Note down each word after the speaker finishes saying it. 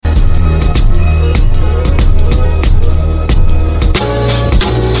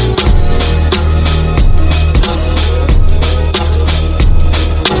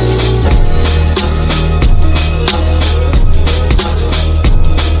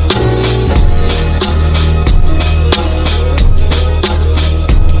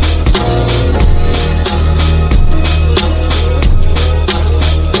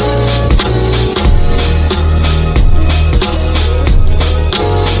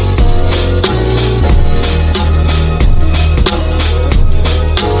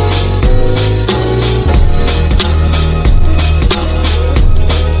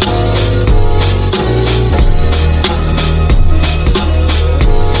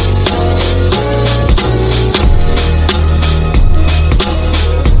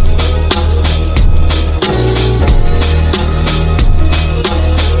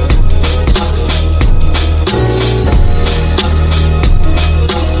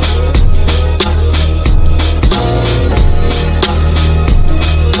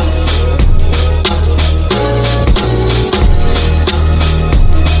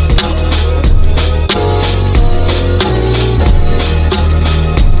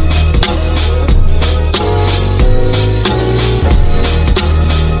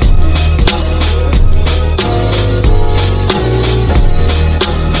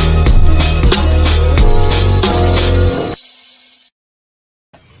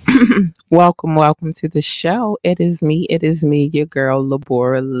Welcome to the show. It is me, your girl,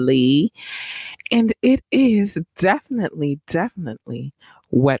 Labora Lee. And it is definitely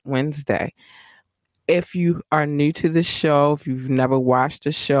Wet Wednesday. If you are new to the show, if you've never watched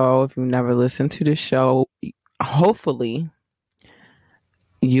the show, if you've never listened to the show, hopefully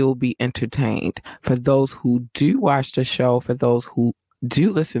you'll be entertained. For those who do watch the show, for those who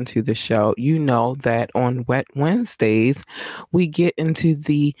do listen to the show, you know that on Wet Wednesdays, we get into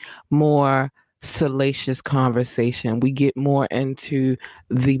the more salacious conversation. We get more into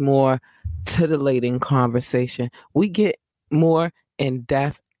the more titillating conversation. We get more in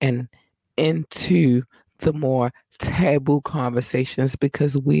depth and into the more taboo conversations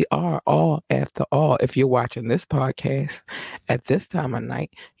because we are all, after all, if you're watching this podcast at this time of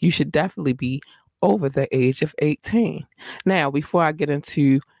night, you should definitely be over the age of 18. Now, before I get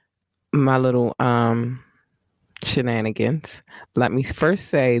into my little shenanigans, let me first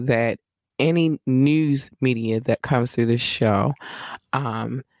say that any news media that comes through the show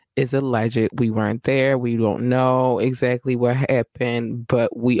is alleged. We weren't there. We don't know exactly what happened,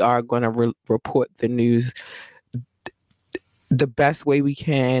 but we are going to report the news the best way we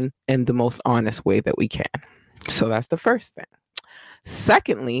can and the most honest way that we can. So that's the first thing.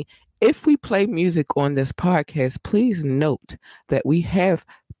 Secondly, if we play music on this podcast, please note that we have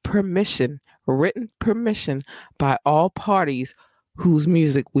permission, written permission by all parties whose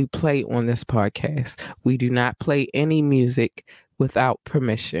music we play on this podcast. We do not play any music without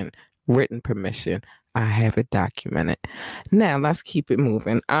permission, written permission. I have it documented. Now let's keep it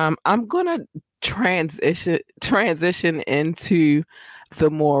moving. I'm gonna transition into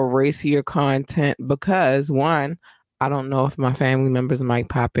the more racier content because one, I don't know if my family members might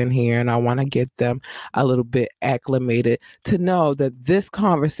pop in here and I want to get them a little bit acclimated to know that this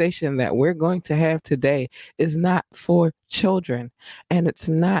conversation that we're going to have today is not for children and it's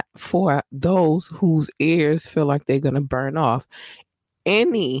not for those whose ears feel like they're going to burn off.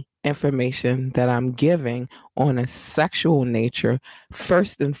 Any information that I'm giving on a sexual nature,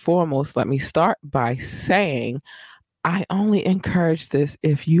 first and foremost, let me start by saying I only encourage this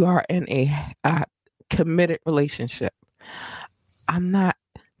if you are in a committed relationship. I'm not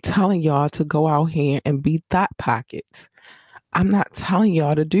telling y'all to go out here and be thought pockets. I'm not telling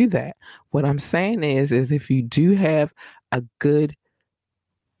y'all to do that. What I'm saying is if you do have a good,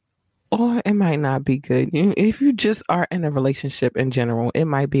 or it might not be good. If you just are in a relationship in general, it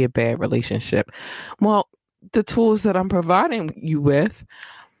might be a bad relationship. Well, the tools that I'm providing you with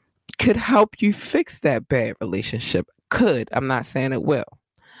could help you fix that bad relationship. Could. I'm not saying it will.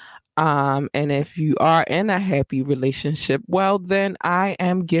 And if you are in a happy relationship, well, then I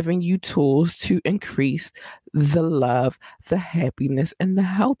am giving you tools to increase the love, the happiness, and the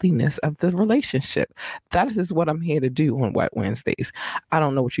healthiness of the relationship. That is what I'm here to do on Wet Wednesdays. I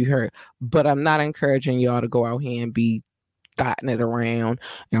don't know what you heard, but I'm not encouraging y'all to go out here and be dotting it around,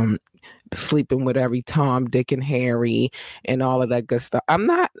 sleeping with every Tom, Dick, and Harry, and all of that good stuff. I'm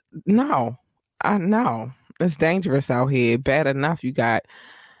not. No, I know it's dangerous out here. Bad enough you got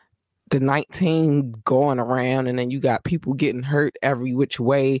the 19 going around and then you got people getting hurt every which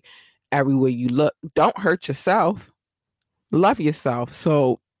way, everywhere you look. Don't hurt yourself. Love yourself.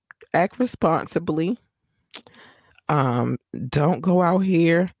 So act responsibly. Don't go out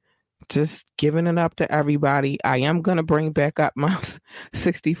here just giving it up to everybody. I am going to bring back up my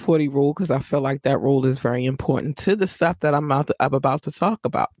 60-40 rule because I feel like that rule is very important to the stuff that I'm about to talk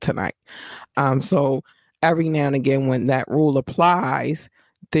about tonight. So every now and again when that rule applies,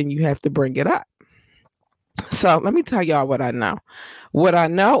 then you have to bring it up. So let me tell y'all what I know. What I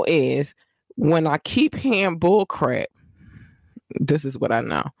know is when I keep hearing bull crap, this is what I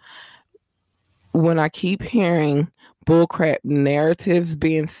know. When I keep hearing bull crap narratives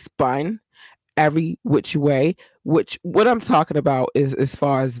being spun every which way, which what I'm talking about is as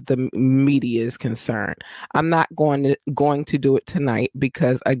far as the media is concerned. I'm not going to do it tonight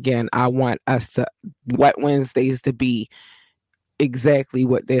because again, I want us to Wet Wednesdays to be exactly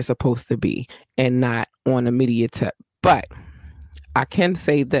what they're supposed to be and not on a media tip. But I can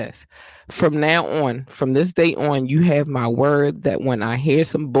say this. From now on, from this day on, you have my word that when I hear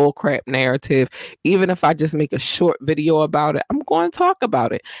some bullcrap narrative, even if I just make a short video about it, I'm going to talk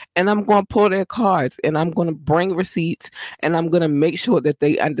about it and I'm going to pull their cards and I'm going to bring receipts and I'm going to make sure that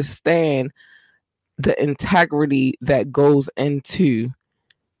they understand the integrity that goes into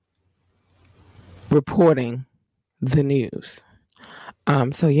reporting the news.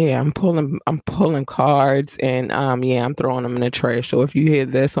 So yeah, I'm pulling cards and yeah, I'm throwing them in the trash. So if you hear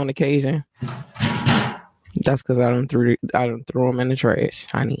this on occasion, that's because I don't throw them in the trash,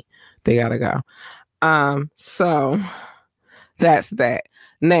 honey. They gotta go. So that's that.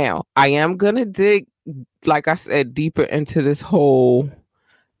 Now, I am going to dig, like I said, deeper into this whole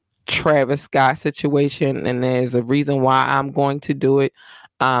Travis Scott situation. And there's a reason why I'm going to do it,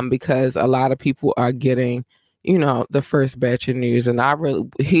 because a lot of people are getting, the first batch of news. And I really,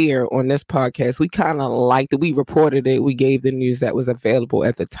 here on this podcast, we kind of liked it. We reported it. We gave the news that was available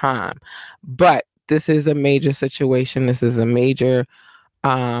at the time. But this is a major situation. This is a major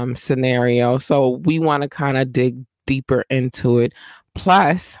scenario. So we want to kind of dig deeper into it.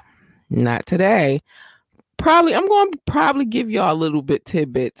 Plus, not today. I'm going to probably give y'all a little bit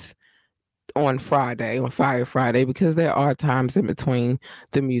tidbits on Friday, on Fire Friday, because there are times in between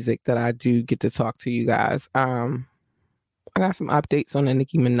the music that I do get to talk to you guys. I got some updates on the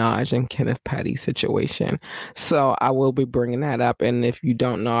Nicki Minaj and Kenneth Petty situation. So I will be bringing that up. And if you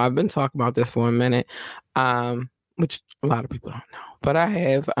don't know, I've been talking about this for a minute, which a lot of people don't know. But I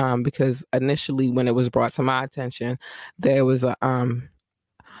have, because initially when it was brought to my attention, there was a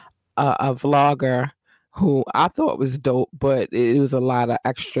vlogger who I thought was dope, but it was a lot of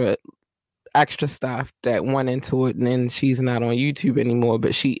extra stuff that went into it. And then she's not on YouTube anymore,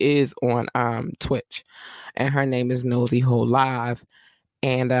 but she is on Twitch, and her name is Nosy Hole Live.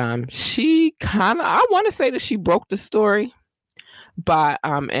 And she I want to say that she broke the story by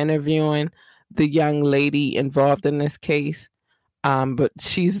interviewing the young lady involved in this case. But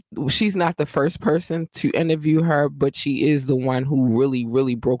she's not the first person to interview her, but she is the one who really,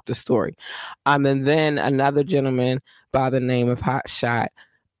 really broke the story. And then another gentleman by the name of Hot Shot,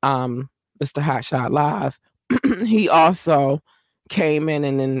 Mr. Hot Shot Live, he also came in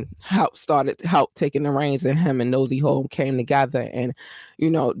and then helped taking the reins, and him and Nosy Hole came together, and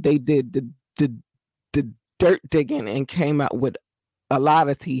they did the dirt digging and came out with a lot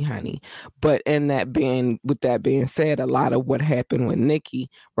of tea, honey. But with that being said, a lot of what happened with Nicki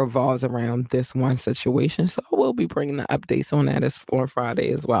revolves around this one situation. So we'll be bringing the updates on that on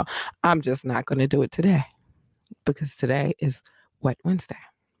Friday as well. I'm just not going to do it today, because today is Wet Wednesday.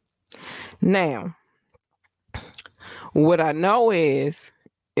 Now, what I know is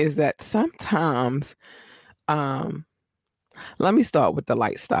that sometimes, let me start with the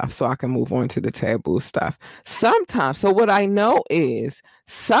light stuff so I can move on to the taboo stuff. So what I know is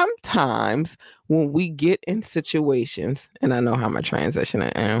sometimes when we get in situations, and I know how my transition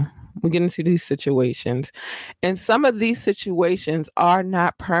I am, we get into these situations, and some of these situations are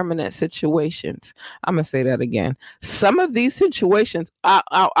not permanent situations. I'm going to say that again. Some of these situations,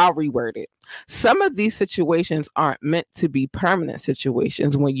 I'll reword it. Some of these situations aren't meant to be permanent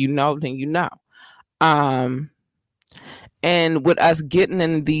situations. When you know, then you know. And with us getting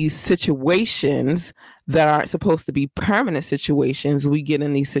in these situations that aren't supposed to be permanent situations, we get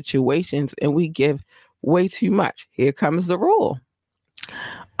in these situations and we give way too much. Here comes the rule.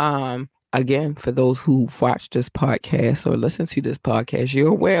 Again, for those who've watched this podcast or listen to this podcast, you're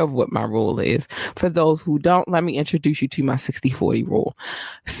aware of what my rule is. For those who don't, let me introduce you to my 60-40 rule.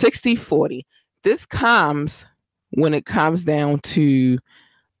 60-40. This comes when it comes down to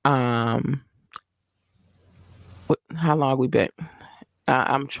how long we been.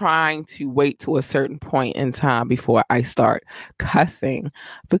 I'm trying to wait to a certain point in time before I start cussing,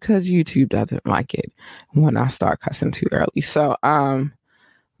 because YouTube doesn't like it when I start cussing too early. So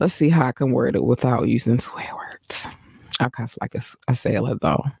let's see how I can word it without using swear words. I cuss like a sailor,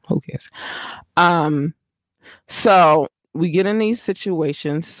 though. Who cares? So we get in these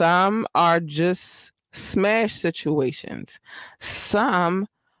situations. Some are just smash situations. Some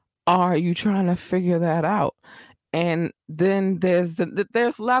are you trying to figure that out. And then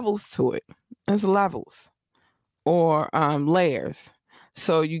there's levels to it. There's levels or layers.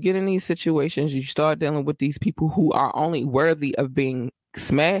 So you get in these situations, you start dealing with these people who are only worthy of being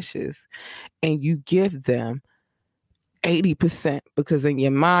smashes, and you give them 80%, because in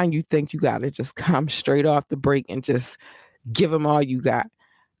your mind you think you got to just come straight off the break and just give them all you got.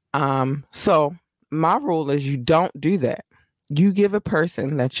 So my rule is you don't do that. You give a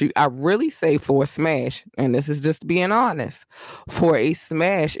person that I really say for a smash, and this is just being honest, for a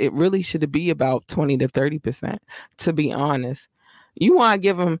smash, it really should be about 20 to 30%, to be honest. You want to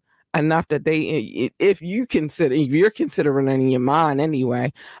give them enough that if you're considering in your mind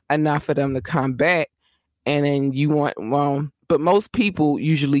anyway, enough for them to come back. And then you want, but most people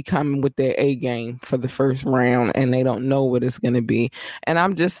usually come with their A game for the first round, and they don't know what it's going to be. And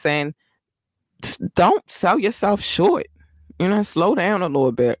I'm just saying, don't sell yourself short. Slow down a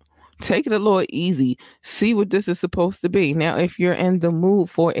little bit. Take it a little easy. See what this is supposed to be. Now, if you're in the mood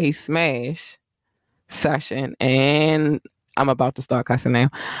for a smash session, and I'm about to start cussing now.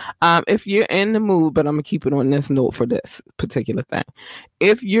 If you're in the mood, but I'm going to keep it on this note for this particular thing.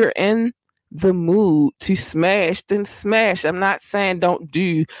 If you're in the mood to smash, then smash. I'm not saying don't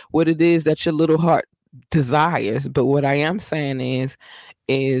do what it is that your little heart desires, but what I am saying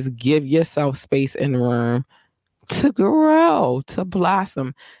is give yourself space and room to grow, to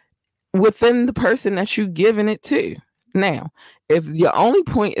blossom within the person that you're giving it to. Now, if your only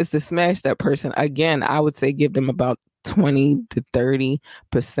point is to smash that person, again, I would say give them about 20 to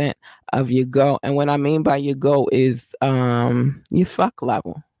 30% of your goal. And what I mean by your goal is your fuck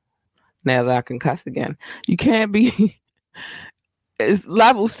level. Now that I can cuss again, you can't be. It's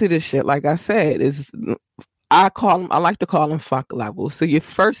levels to this shit. Like I said, I like to call them fuck levels. So your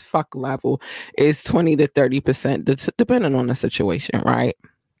first fuck level is 20 to 30%, depending on the situation, right?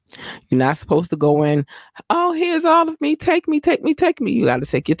 You're not supposed to go in, oh, here's all of me, take me, take me, take me. You got to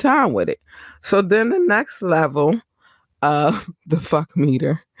take your time with it. So then the next level of the fuck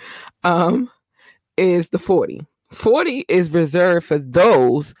meter is the 40. 40 is reserved for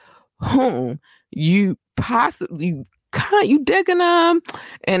those whom you possibly you digging them,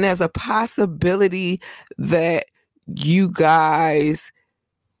 and there's a possibility that you guys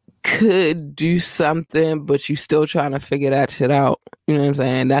could do something, but you still trying to figure that shit out. You know what I'm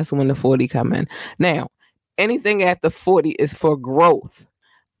saying? That's when the 40 come in. Now, anything after 40 is for growth.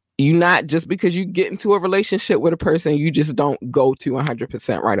 You not just because you get into a relationship with a person, you just don't go to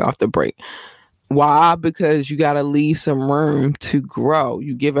 100% right off the break. Why? Because you got to leave some room to grow.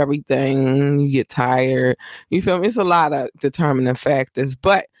 You give everything, you get tired. You feel me? It's a lot of determining factors,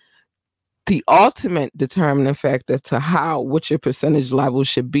 but the ultimate determining factor to what your percentage level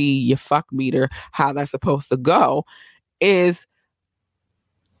should be, your fuck meter, how that's supposed to go, is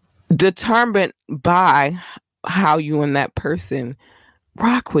determined by how you and that person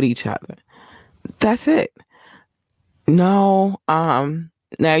rock with each other. That's it. No,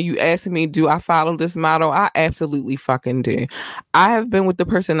 now you asking me, do I follow this model? I absolutely fucking do. I have been with the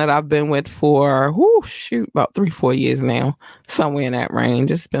person that I've been with for, about 3-4 years now, somewhere in that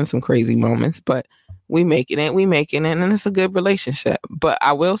range. It's been some crazy moments, but we making it, and it's a good relationship. But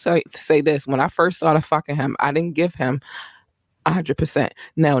I will say this, when I first started fucking him, I didn't give him 100%.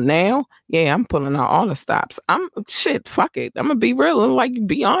 Now, yeah, I'm pulling out all the stops. Fuck it. I'm gonna be real and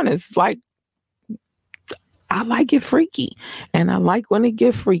be honest. I like it freaky, and I like when it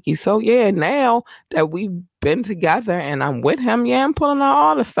get freaky. So yeah, now that we've been together and I'm with him, yeah, I'm pulling out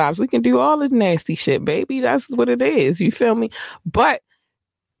all the stops. We can do all the nasty shit, baby. That's what it is. You feel me? But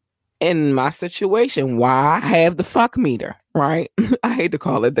in my situation, why I have the fuck meter, right? I hate to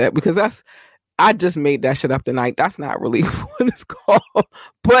call it that because I just made that shit up tonight. That's not really what it's called,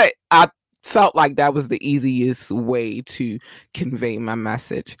 but I felt like that was the easiest way to convey my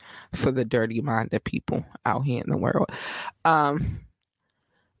message for the dirty-minded people out here in the world.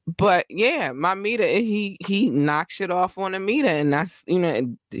 But yeah, my meter, he knocked shit off on the meter, and that's,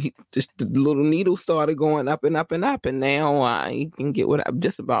 just the little needle started going up and up and up, and now he can get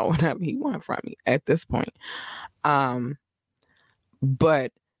just about whatever he wants from me at this point.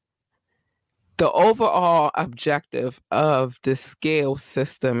 But the overall objective of the scale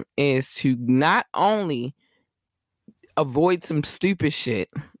system is to not only avoid some stupid shit,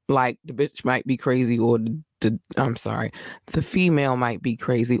 like the bitch might be crazy, or the female might be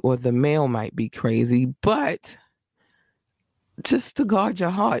crazy, or the male might be crazy, but just to guard your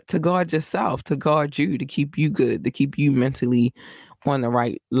heart, to guard yourself, to guard you, to keep you good, to keep you mentally on the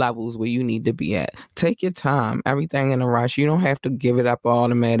right levels where you need to be at. Take your time. Everything in a rush. You don't have to give it up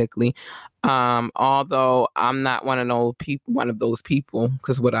automatically. Although I'm not one of those people,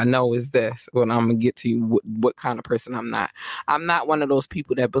 because what I know is this, when I'm gonna get to you, what kind of person I'm not. I'm not one of those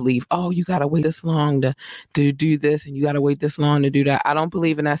people that believe, oh, you gotta wait this long to do this, and you gotta wait this long to do that. I don't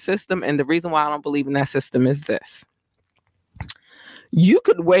believe in that system, and the reason why I don't believe in that system is this. You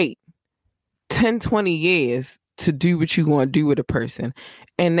could wait 10, 20 years to do what you want to do with a person,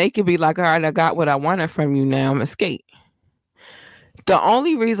 and they could be like, all right, I got what I wanted from you, now I'm escape. The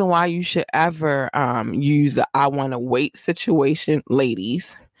only reason why you should ever use the I want to wait situation,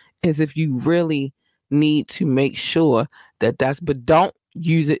 ladies, is if you really need to make sure but don't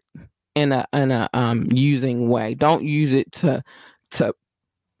use it in a using way. Don't use it to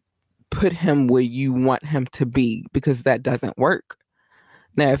put him where you want him to be, because that doesn't work.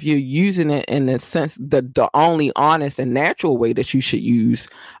 Now, if you're using it in the sense that the only honest and natural way that you should use,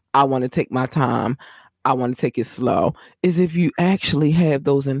 I want to take my time, I want to take it slow, is if you actually have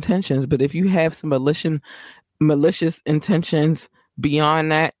those intentions. But if you have some malicious intentions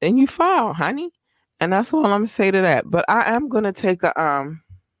beyond that, then you foul, honey. And that's what I'm going to say to that. But I am going to take a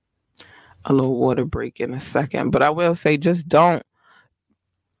little water break in a second. But I will say, just don't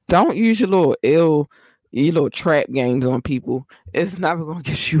use your little ill your little trap games on people, it's never going to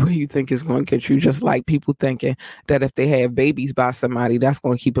get you where you think it's going to get you. Just like people thinking that if they have babies by somebody, that's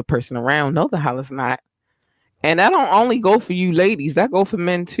going to keep a person around. No, the hell it's not. And that don't only go for you ladies. That go for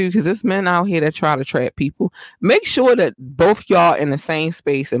men too, because there's men out here that try to trap people. Make sure that both y'all in the same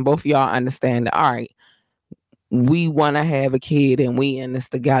space and both y'all understand that, all right, we want to have a kid and we in this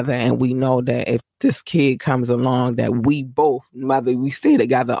together, and we know that if this kid comes along, that we both, whether we stay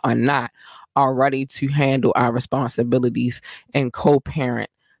together or not, are ready to handle our responsibilities and co-parent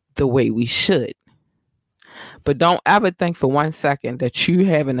the way we should. But don't ever think for 1 second that you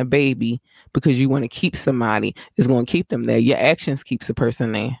having a baby because you want to keep somebody is going to keep them there. Your actions keeps a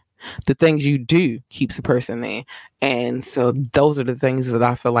person there. The things you do keeps a person there. And so those are the things that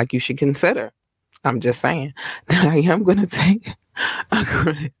I feel like you should consider. I'm just saying. I am going to take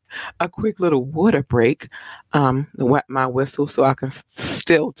a quick little water break, wet my whistle so I can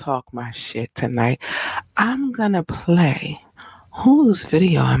still talk my shit tonight. I'm going to play. Whose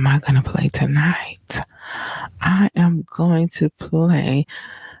video am I going to play tonight? I am going to play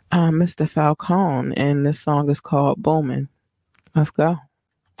Mr. Falcone, and this song is called Bowman. Let's go.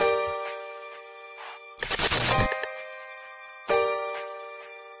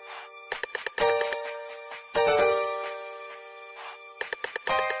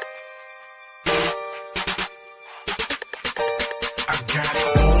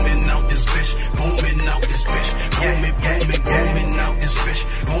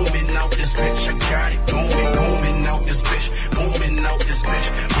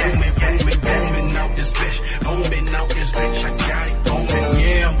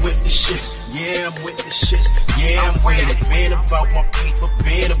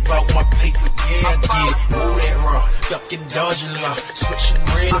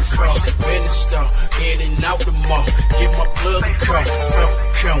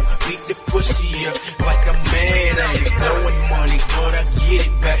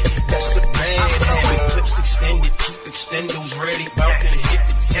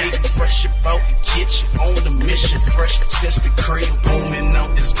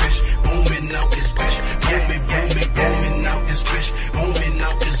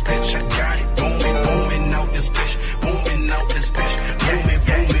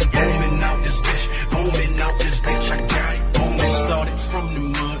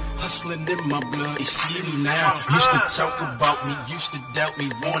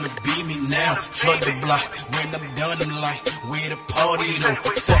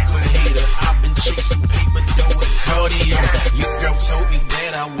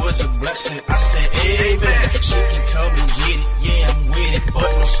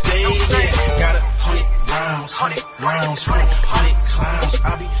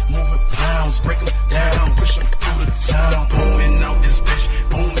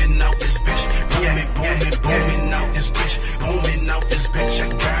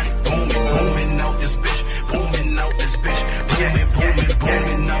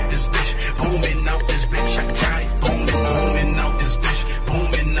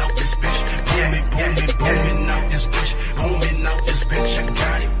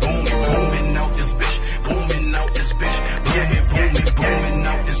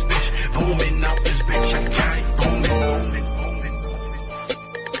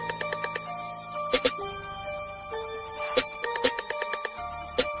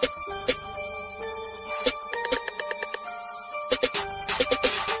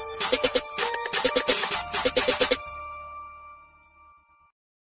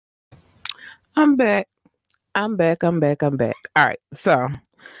 I'm back. All right. So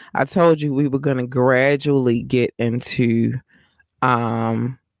I told you we were going to gradually get into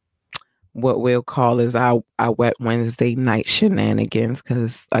what we'll call is our Wet Wednesday night shenanigans.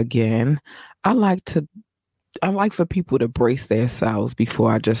 Because again, I like for people to brace themselves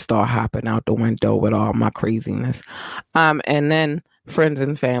before I just start hopping out the window with all my craziness. And then friends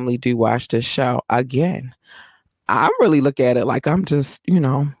and family do watch this show. Again, I really look at it like I'm just,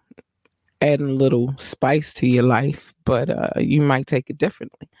 adding a little spice to your life, but you might take it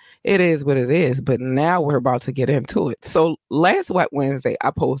differently. It is what it is, but now we're about to get into it. So last Wet Wednesday, I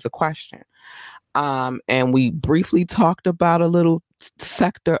posed a question, and we briefly talked about a little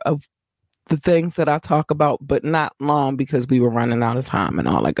sector of the things that I talk about, but not long because we were running out of time and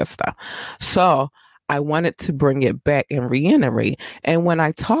all that good stuff. So I wanted to bring it back and reiterate. And when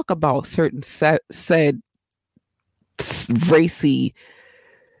I talk about certain said racy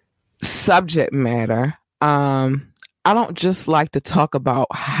subject matter, I don't just like to talk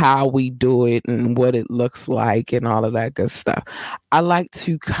about how we do it and what it looks like and all of that good stuff. I like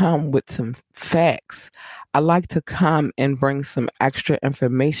to come with some facts. I like to come and bring some extra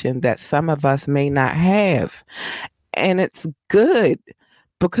information that some of us may not have. And it's good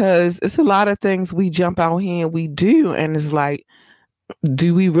because it's a lot of things we jump out here and we do. And it's like,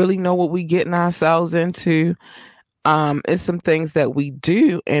 do we really know what we getting ourselves into? It's some things that we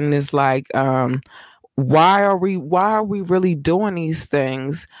do. And it's like, why are we really doing these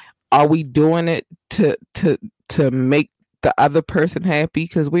things? Are we doing it to make the other person happy?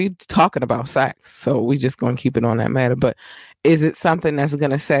 Because we're talking about sex, so we just gonna keep it on that matter. But is it something that's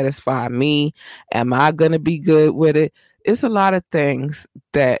gonna satisfy me? Am I gonna be good with it? It's a lot of things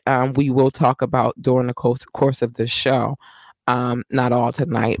that we will talk about during the course of the show. Not all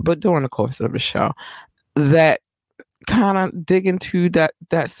tonight, but during the course of the show, that kind of dig into that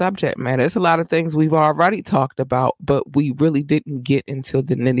subject matter. There's a lot of things we've already talked about, but we really didn't get into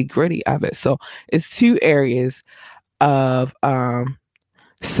the nitty gritty of it. So it's two areas of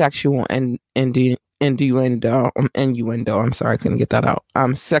sexual and innuendo. I'm sorry, I couldn't get that out.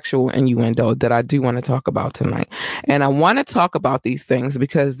 Sexual innuendo that I do want to talk about tonight. And I want to talk about these things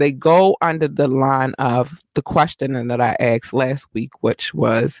because they go under the line of the question that I asked last week, which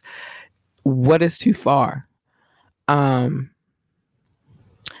was, what is too far? Now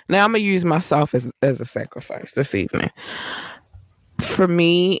I'm gonna use myself as a sacrifice this evening. For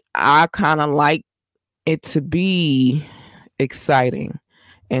me, I kind of like it to be exciting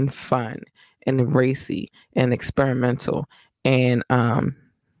and fun and racy and experimental and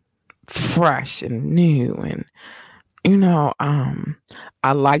fresh and new, and I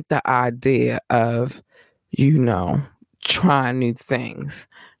like the idea of trying new things.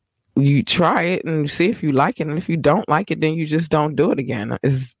 You try it and see if you like it, and if you don't like it, then you just don't do it again.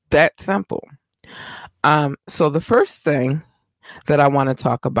 It's that simple. So the first thing that I want to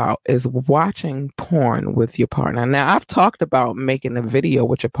talk about is watching porn with your partner. Now, I've talked about making a video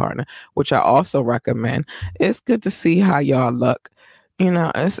with your partner, which I also recommend. It's good to see how y'all look.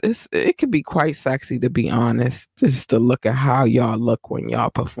 It could be quite sexy, to be honest, just to look at how y'all look when y'all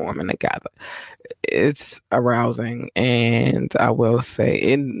performing together. It's arousing, and I will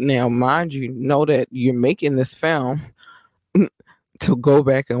say, and now mind you, know that you're making this film to go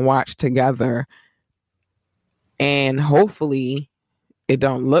back and watch together, and hopefully it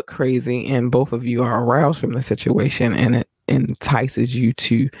don't look crazy, and both of you are aroused from the situation, and it entices you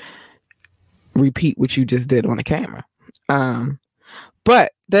to repeat what you just did on the camera.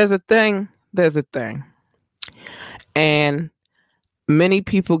 But there's a thing, and many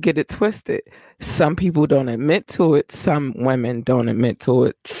people get it twisted. Some people don't admit to it. Some women don't admit to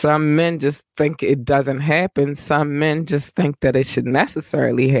it. Some men just think it doesn't happen. Some men just think that it should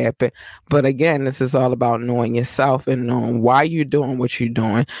necessarily happen. But again, this is all about knowing yourself and knowing why you're doing what you're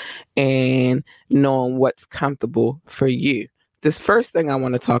doing and knowing what's comfortable for you. This first thing I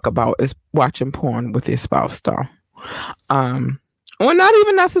want to talk about is watching porn with your spouse, though. Or not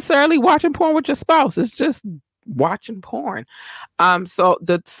even necessarily watching porn with your spouse. It's just watching porn. So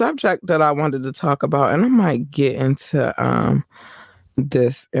the subject that I wanted to talk about, and I might get into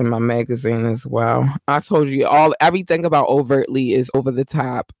this in my magazine as well. I told you everything about overtly is over the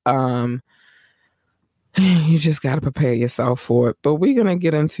top. You just got to prepare yourself for it. But we're gonna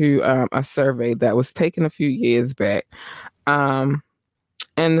get into a survey that was taken a few years back, and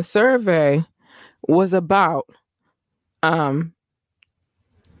the survey was about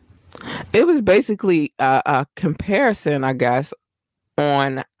it was basically a comparison, I guess,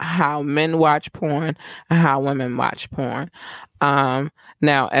 on how men watch porn and how women watch porn.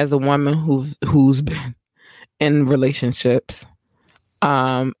 Now, as a woman who's been in relationships,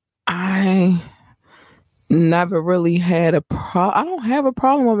 I never really had I don't have a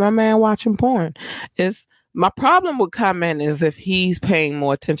problem with my man watching porn. My problem would come in is if he's paying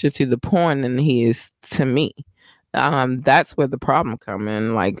more attention to the porn than he is to me. That's where the problem come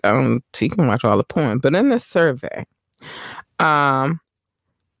in. Like, she can watch all the porn. But in the survey, the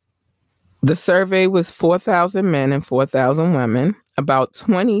survey was 4,000 men and 4,000 women. About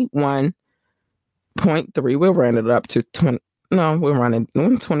 21.3. We'll round it up to 20. No, we're running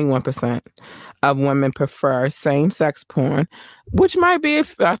 21% of women prefer same-sex porn, which might be a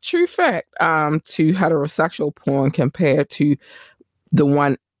true fact, to heterosexual porn compared to the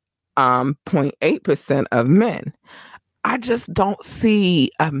 0.8% of men. I just don't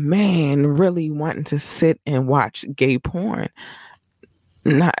see a man really wanting to sit and watch gay porn.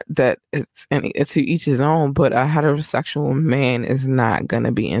 Not that it's to each his own, but a heterosexual man is not going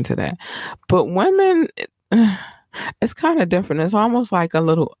to be into that. But women, it's kind of different. It's almost like a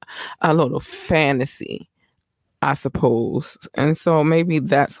little fantasy I suppose. And so maybe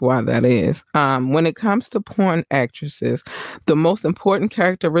that's why that is. When it comes to porn actresses, the most important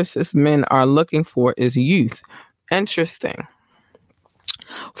characteristics men are looking for is youth. Interesting.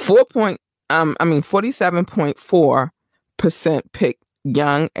 47.4% pick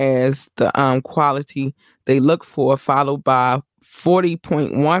young as the quality they look for, followed by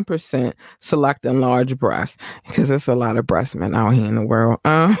 40.1% selecting large breasts, because there's a lot of breast men out here in the world.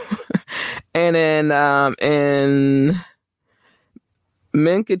 And then and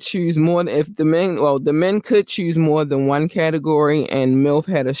men could choose more if the men could choose more than one category, and MILF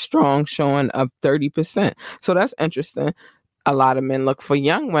had a strong showing of 30%. So that's interesting. A lot of men look for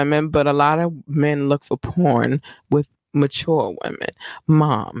young women, but a lot of men look for porn with mature women,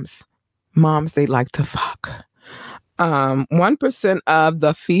 moms they like to fuck. 1% of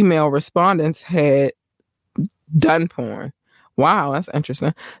the female respondents had done porn. Wow, that's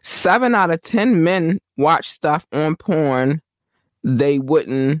interesting. 7 out of 10 men watch stuff on porn they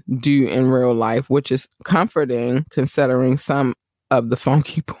wouldn't do in real life, which is comforting considering some of the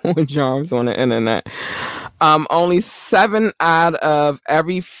funky porn genres on the internet. Only 7 out of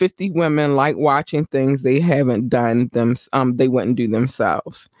every 50 women like watching things they haven't done they wouldn't do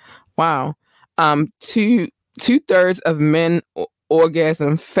themselves. Wow. 2/3 of men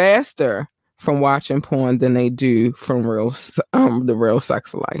orgasm faster from watching porn than they do from the real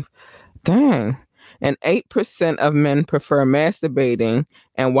sex life. Dang. And 8% of men prefer masturbating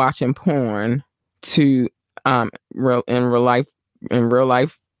and watching porn to real life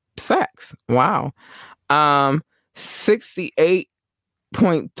sex. Wow.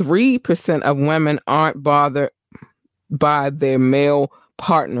 68.3% of women aren't bothered by their male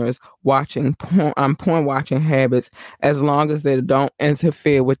partners watching porn watching habits, as long as they don't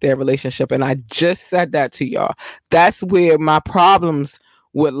interfere with their relationship. And I just said that to y'all. That's where my problems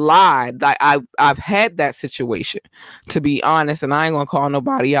would lie. Like I've had that situation, to be honest, and I ain't gonna call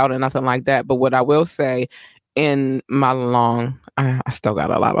nobody out or nothing like that. But what I will say, in my I still got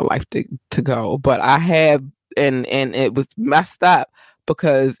a lot of life to go, but I have, and it was messed up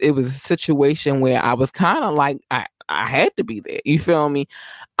because it was a situation where I was kind of like I had to be there. You feel me?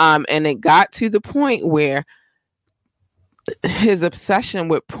 And it got to the point where his obsession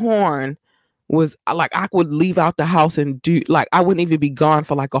with porn was like, I would leave out the house and I wouldn't even be gone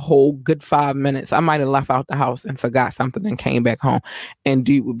for like a whole good 5 minutes. I might have left out the house and forgot something and came back home, and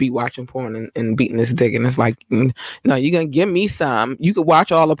dude would be watching porn and beating his dick. And it's like, no, you're going to give me some. You could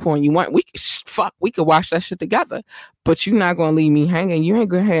watch all the porn you want. We could watch that shit together, but you're not going to leave me hanging. You ain't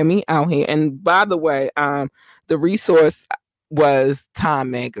going to have me out here. And by the way, the resource was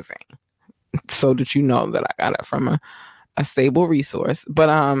Time Magazine, so that you know that I got it from a stable resource. But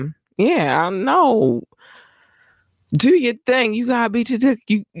yeah, I know. Do your thing. You gotta beat your dick.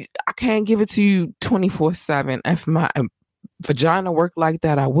 I can't give it to you 24/7. If my vagina worked like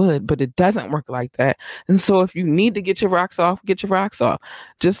that, I would, but it doesn't work like that. And so if you need to get your rocks off, get your rocks off.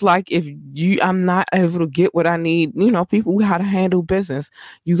 Just like if I'm not able to get what I need, people how to handle business.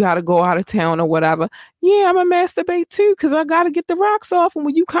 You got to go out of town or whatever. Yeah, I'm a masturbate too, because I got to get the rocks off. And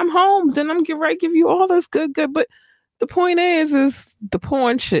when you come home, then I'm getting ready to give you all this good. But the point is the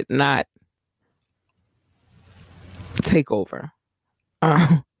porn should not take over.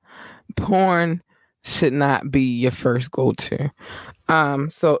 Porn should not be your first go-to.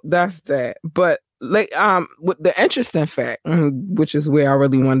 So that's that. But with the interesting fact, which is where I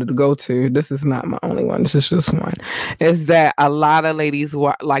really wanted to go to, this is not my only one, this is just one, is that a lot of ladies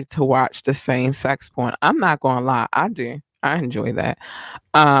like to watch the same sex porn. I'm not gonna lie, I do. I enjoy that.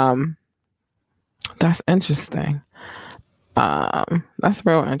 That's interesting. That's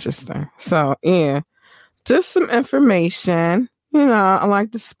real interesting. So yeah, just some information. I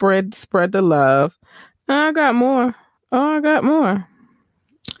like to spread the love. And I got more.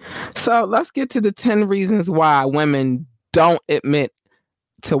 So let's get to the 10 reasons why women don't admit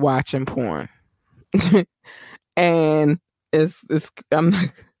to watching porn. And it's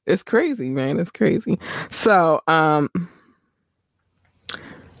crazy, man. It's crazy. So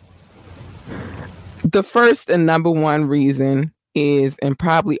the first and number one reason is, and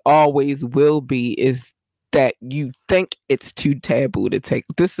probably always will be, is that you think it's too taboo to take.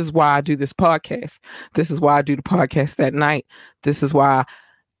 This is why I do this podcast. This is why I do the podcast at night. This is why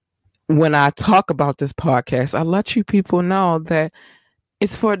when I talk about this podcast, I let you people know that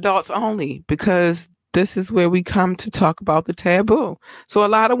it's for adults only, because this is where we come to talk about the taboo. So a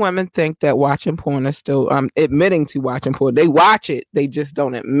lot of women think that watching porn is still admitting to watching porn. They watch it, they just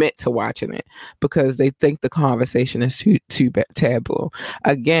don't admit to watching it because they think the conversation is too taboo.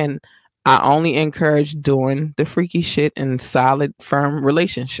 Again, I only encourage doing the freaky shit in solid, firm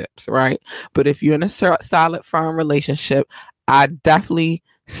relationships, right? But if you're in a solid, firm relationship, I definitely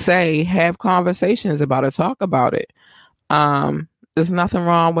say have conversations about it, talk about it. There's nothing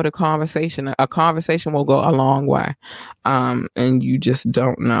wrong with a conversation. A conversation will go a long way. And you just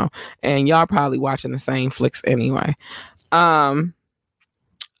don't know. And y'all probably watching the same flicks anyway.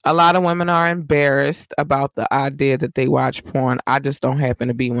 A lot of women are embarrassed about the idea that they watch porn. I just don't happen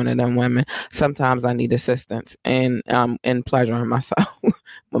to be one of them women. Sometimes I need assistance and pleasuring myself.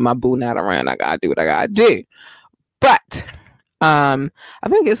 When my boo not around, I gotta do what I gotta do. But I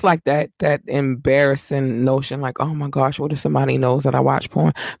think it's like that embarrassing notion, like, oh my gosh, what if somebody knows that I watch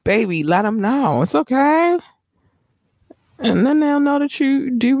porn? Baby, let them know. It's okay. And then they'll know that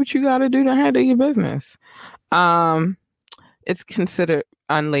you do what you gotta do to handle your business. It's considered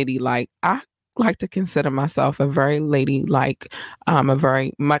unladylike. I like to consider myself a very ladylike, a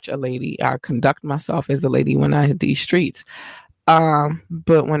very much a lady. I conduct myself as a lady when I hit these streets.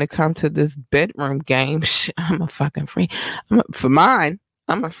 But when it comes to this bedroom game, I'm a fucking freak. For mine,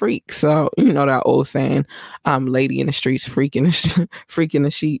 I'm a freak. So you know that old saying, lady in the streets, freak in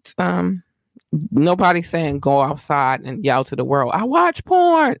the sheets. Nobody's saying go outside and yell to the world, I watch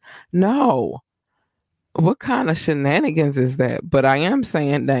porn. No. What kind of shenanigans is that? But I am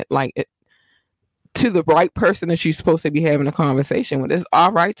saying that, like, to the right person that you're supposed to be having a conversation with, it's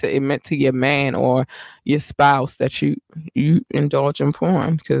all right to admit to your man or your spouse that you indulge in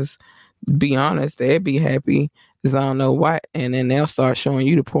porn. Because, be honest, they'd be happy as I don't know what, and then they'll start showing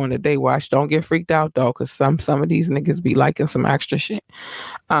you the porn that they watch. Don't get freaked out though, because some of these niggas be liking some extra shit.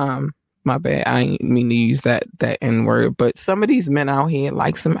 My bad. I ain't mean to use that N word, but some of these men out here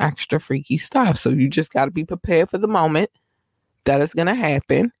like some extra freaky stuff. So you just got to be prepared for the moment that it's going to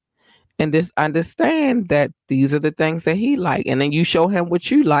happen and just understand that these are the things that he like. And then you show him what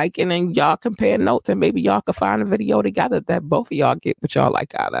you like, and then y'all compare notes, and maybe y'all can find a video together that both of y'all get what y'all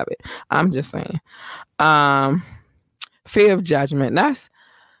like out of it. I'm just saying. Fear of judgment.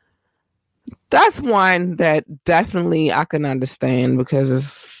 That's one that definitely I can understand,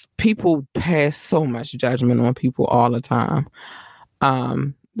 because people pass so much judgment on people all the time.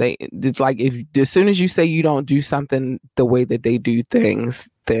 It's like, if as soon as you say you don't do something the way that they do things,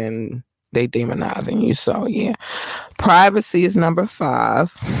 then they demonizing you. So yeah, privacy is number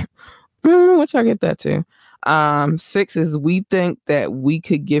 5, which I get that too. 6 is we think that we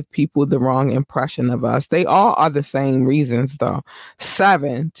could give people the wrong impression of us. They all are the same reasons though.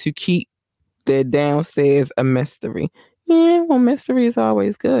 7, to keep their downstairs a mystery. Yeah, well, mystery is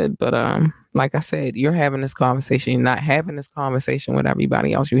always good, but like I said, you're having this conversation. You're not having this conversation with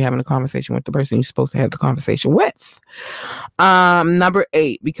everybody else. You're having a conversation with the person you're supposed to have the conversation with. Number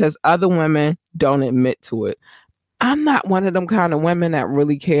 8, because other women don't admit to it. I'm not one of them kind of women that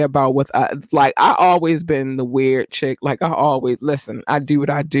really care about what I always been the weird chick. Like, I always listen. I do what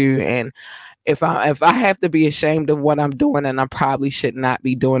I do, and if I have to be ashamed of what I'm doing, then I probably should not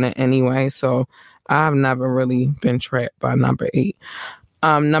be doing it anyway. So I've never really been trapped by number 8.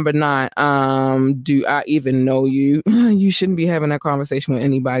 Number 9, do I even know you? You shouldn't be having that conversation with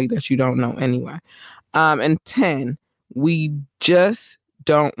anybody that you don't know anyway. And 10, we just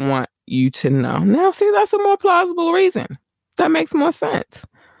don't want you to know. Now, see, that's a more plausible reason. That makes more sense.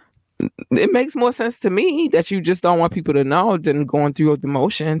 It makes more sense to me that you just don't want people to know than going through the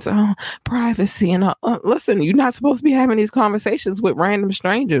motions. Oh, privacy. And listen, you're not supposed to be having these conversations with random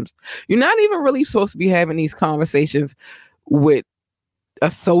strangers. You're not even really supposed to be having these conversations with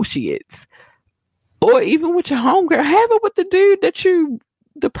associates or even with your homegirl. Have it with the dude that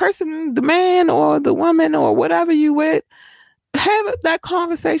the person, the man or the woman or whatever you with. Have that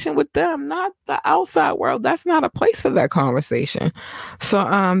conversation with them, not the outside world. That's not a place for that conversation. So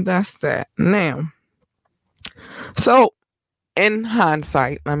that's that. Now, so in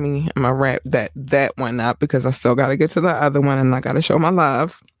hindsight, I'm gonna wrap that one up because I still gotta get to the other one and I gotta show my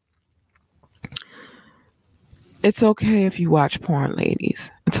love. It's okay if you watch porn, ladies.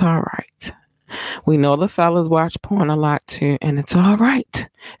 It's all right. We know the fellas watch porn a lot too, and it's all right.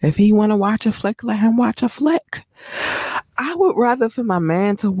 If he want to watch a flick, let him watch a flick. I would rather for my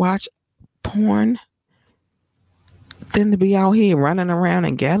man to watch porn than to be out here running around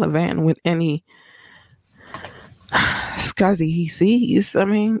and gallivanting with any scuzzy he sees. I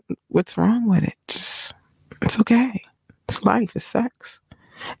mean, what's wrong with it? It's okay. It's life. It's sex.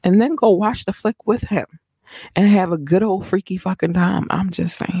 And then go watch the flick with him and have a good old freaky fucking time. I'm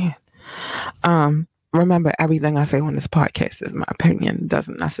just saying. remember, everything I say on this podcast is my opinion. It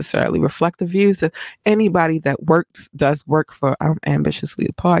doesn't necessarily reflect the views of anybody that does work for Ambitiously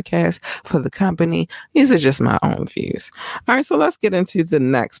the podcast, for the company. These are just my own views. All right, so let's get into the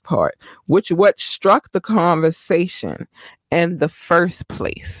next part, what struck the conversation in the first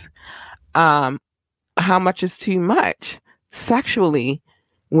place. How much is too much sexually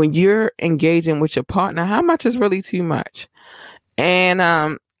when you're engaging with your partner? How much is really too much? And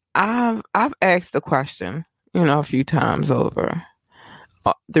I've asked the question, a few times over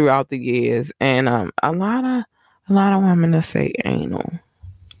throughout the years, and a lot of women that say anal.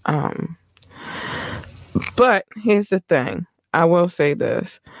 But here's the thing. I will say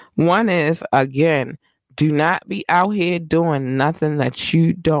this. One is, again, do not be out here doing nothing that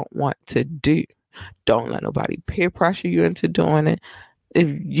you don't want to do. Don't let nobody peer pressure you into doing it. If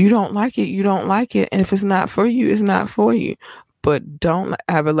you don't like it, you don't like it. And if it's not for you, it's not for you. But don't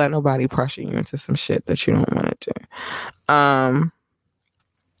ever let nobody pressure you into some shit that you don't want to do.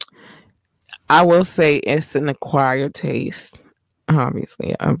 I will say it's an acquired taste.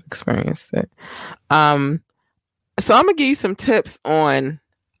 Obviously, I've experienced it. So I'm going to give you some tips on,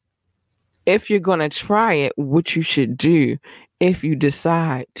 if you're going to try it, what you should do if you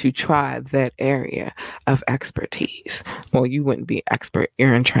decide to try that area of expertise. Well, you wouldn't be expert,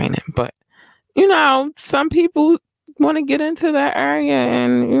 you're in training, but some people want to get into that area,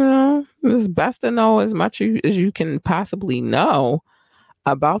 and it's best to know as much as you can possibly know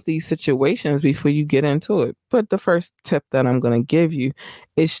about these situations before you get into it. But the first tip that I'm going to give you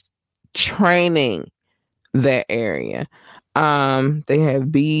is training that area. They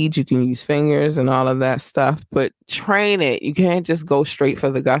have beads, you can use fingers and all of that stuff, but train it. You can't just go straight for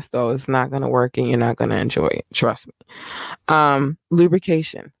the gusto. It's not going to work, and you're not going to enjoy it. Trust me.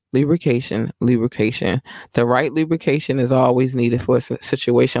 Lubrication. The right lubrication is always needed for a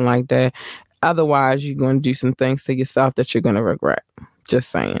situation like that. Otherwise, you're going to do some things to yourself that you're going to regret.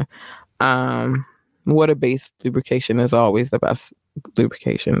 Just saying. Water-based lubrication is always the best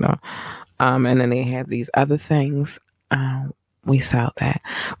lubrication, though. And then they have these other things. We sell that.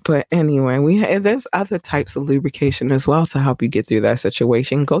 But anyway, there's other types of lubrication as well to help you get through that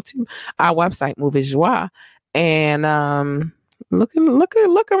situation. Go to our website, Movie Joie, and look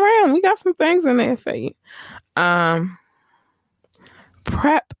around. We got some things in there for you.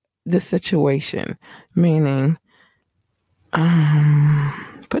 Prep the situation, meaning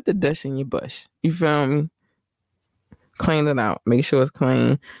put the dish in your bush. You feel me? Clean it out. Make sure it's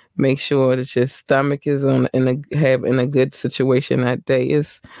clean. Make sure that your stomach is in a good situation that day.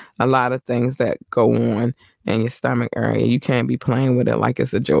 It's a lot of things that go on in your stomach area. You can't be playing with it like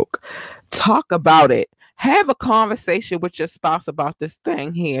it's a joke. Talk about it. Have a conversation with your spouse about this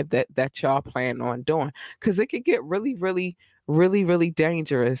thing here that y'all plan on doing, because it could get really, really, really, really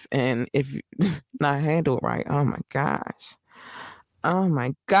dangerous. And if not handled right, oh my gosh.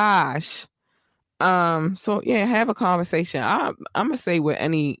 So yeah, have a conversation. I'm gonna say with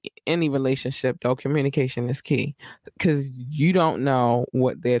any relationship though, communication is key, because you don't know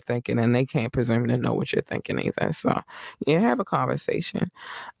what they're thinking, and they can't presume to know what you're thinking either. So yeah, have a conversation.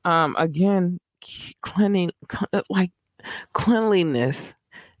 Again, cleanliness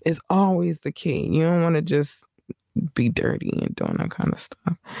is always the key. You don't want to just be dirty and doing that kind of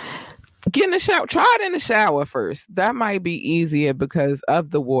stuff. Get in the shower. Try it in the shower first. That might be easier because of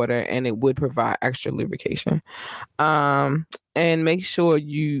the water, and it would provide extra lubrication. And make sure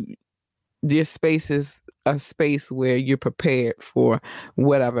your space is a space where you're prepared for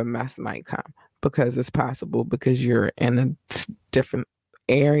whatever mess might come, because it's possible, because you're in a different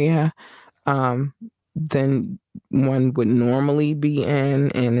area than one would normally be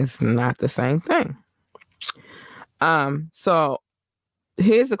in, and it's not the same thing. So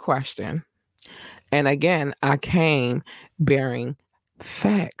here's a question. And again, I came bearing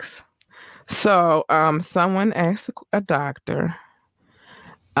facts. So someone asked a doctor,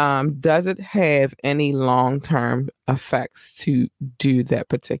 does it have any long-term effects to do that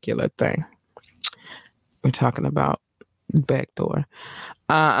particular thing? We're talking about backdoor.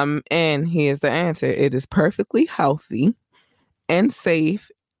 And here's the answer. It is perfectly healthy and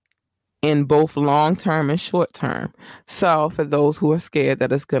safe in both long-term and short-term. So for those who are scared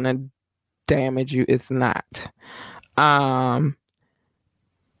that it's going to damage you, it's not.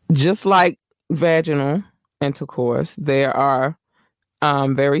 Just like vaginal intercourse, there are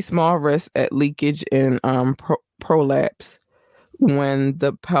very small risks at leakage and prolapse when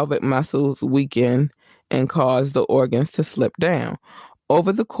the pelvic muscles weaken and cause the organs to slip down.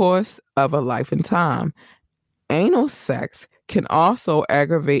 Over the course of a life and time, anal sex can also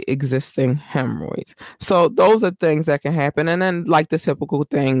aggravate existing hemorrhoids. So those are things that can happen. And then like the typical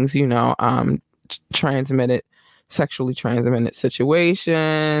things, sexually transmitted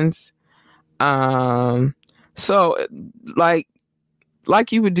situations. So like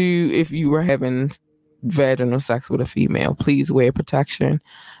you would do if you were having vaginal sex with a female, please wear protection.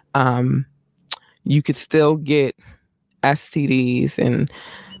 You could still get STDs and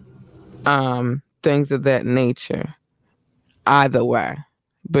things of that nature either way,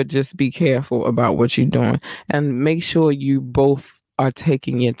 but just be careful about what you're doing and make sure you both are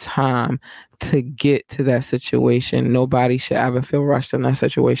taking your time to get to that situation. Nobody should ever feel rushed in that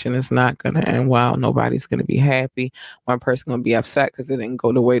situation. It's not going to end well. Nobody's going to be happy. One person going to be upset because it didn't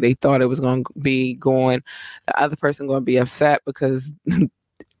go the way they thought it was going to be going. The other person going to be upset because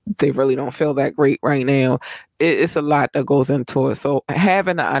they really don't feel that great right now. It's a lot that goes into it. So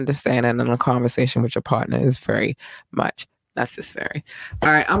having an understanding and a conversation with your partner is very much necessary.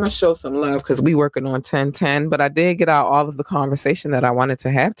 All right, I'm gonna show some love because we working on 10-10, but I did get out all of the conversation that I wanted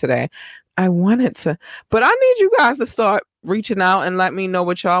to have today. But I need you guys to start reaching out and let me know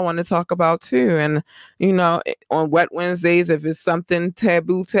what y'all want to talk about too. And on Wet Wednesdays, if it's something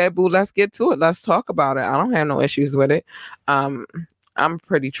taboo, let's get to it. Let's talk about it. I don't have no issues with it. I'm a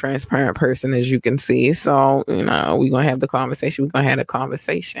pretty transparent person, as you can see. So, we're gonna have the conversation. We're gonna have a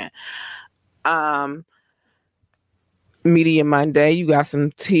conversation. Media Monday, you got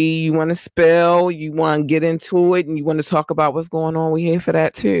some tea you want to spill, you want to get into it, and you want to talk about what's going on. We're here for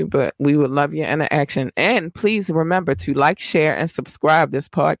that too, but we would love your interaction. And please remember to like, share, and subscribe this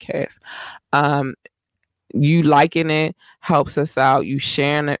podcast. You liking it helps us out. You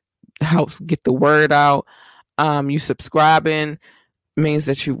sharing it helps get the word out. You subscribing means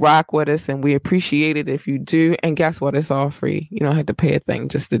that you rock with us, and we appreciate it if you do. And guess what? It's all free. You don't have to pay a thing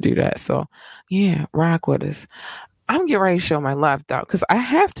just to do that. So yeah, rock with us. I'm getting ready to show my love, though, because I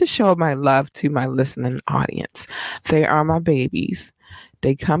have to show my love to my listening audience. They are my babies.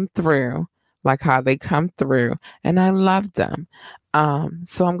 They come through like how they come through, and I love them.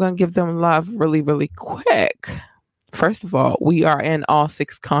 So I'm going to give them love really, really quick. First of all, we are in all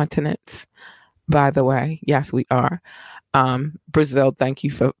 6 continents, by the way. Yes, we are. Brazil, thank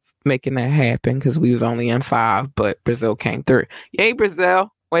you for making that happen because we was only in 5, but Brazil came through. Yay,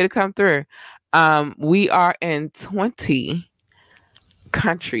 Brazil. Way to come through. We are in 20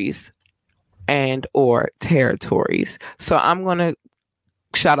 countries and or territories. So I'm going to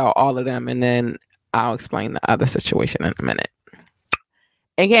shout out all of them and then I'll explain the other situation in a minute.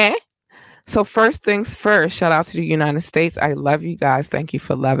 Okay. So first things first, shout out to the United States. I love you guys. Thank you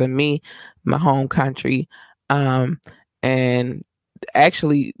for loving me, my home country. And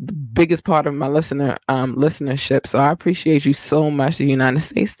actually the biggest part of my listenership. So I appreciate you so much, the United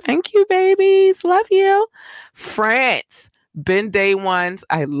States. Thank you, babies. Love you. France, been day ones.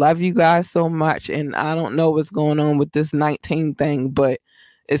 I love you guys so much. And I don't know what's going on with this 19 thing, but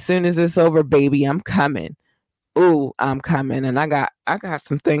as soon as it's over, baby, I'm coming. Ooh, I'm coming. And I got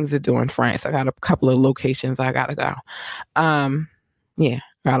some things to do in France. I got a couple of locations I gotta go. Yeah.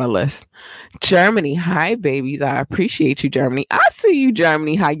 Got a list. Germany, hi babies. I appreciate you, Germany. I see you,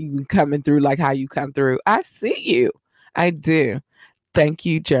 Germany. How you coming through? Like how you come through. I see you. I do. Thank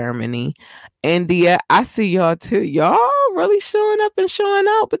you, Germany. India, I see y'all too. Y'all really showing up and showing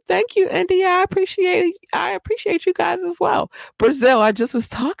out. But thank you, India. I appreciate you guys as well. Brazil, I just was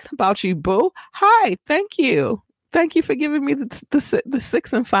talking about you, boo. Hi, thank you. Thank you for giving me the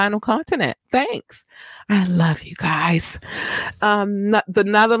sixth and final continent. Thanks. I love you guys. The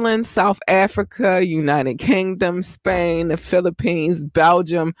Netherlands, South Africa, United Kingdom, Spain, the Philippines,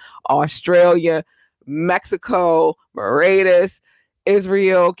 Belgium, Australia, Mexico, Mauritius,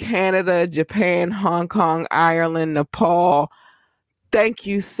 Israel, Canada, Japan, Hong Kong, Ireland, Nepal. Thank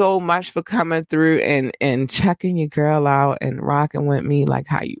you so much for coming through and checking your girl out and rocking with me like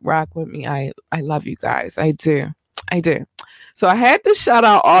how you rock with me. I love you guys. I do. So I had to shout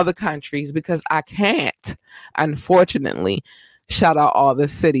out all the countries because I can't, unfortunately, shout out all the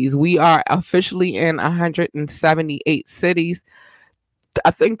cities. We are officially in 178 cities.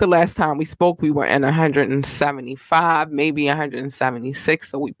 I think the last time we spoke, we were in 175, maybe 176.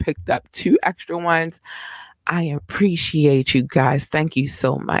 So we picked up 2 extra ones. I appreciate you guys. Thank you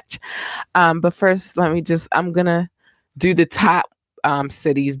so much. But first, I'm going to do the top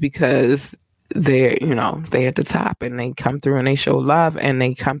cities because they're at the top and they come through and they show love and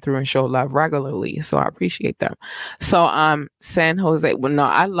they come through and show love regularly. So I appreciate them. So San Jose, well, no,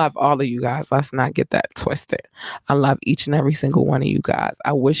 I love all of you guys. Let's not get that twisted. I love each and every single one of you guys.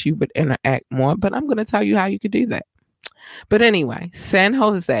 I wish you would interact more, but I'm going to tell you how you could do that. But anyway, San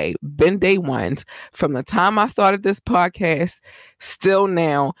Jose, been day ones from the time I started this podcast, still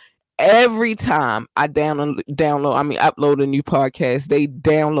now. Every time I upload a new podcast, they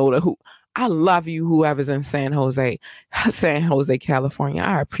download I love you, whoever's in San Jose, California.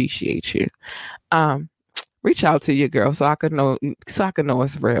 I appreciate you. Reach out to your girl so I can know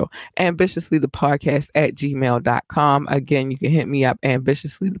it's real. ambitiouslythepodcast@gmail.com. Again, you can hit me up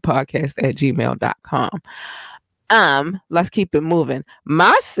ambitiouslythepodcast@gmail.com. Let's keep it moving.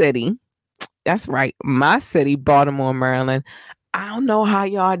 My city, that's right, my city, Baltimore, Maryland. I don't know how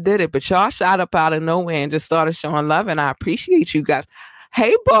y'all did it, but y'all shot up out of nowhere and just started showing love, and I appreciate you guys.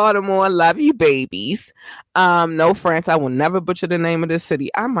 Hey, Baltimore, love you, babies. No, France, I will never butcher the name of the city.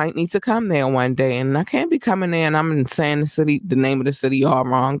 I might need to come there one day, and I can't be coming there and I'm saying the name of the city all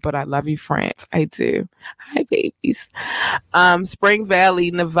wrong, but I love you, France. I do. Hi, babies. Spring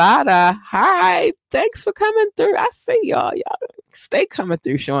Valley, Nevada. Hi, thanks for coming through. I see y'all. Y'all stay coming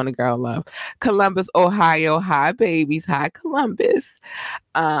through, showing the girl love. Columbus, Ohio. Hi, babies. Hi, Columbus.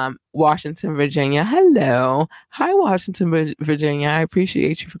 Washington, Virginia. Hello. Hi, Washington, Virginia. I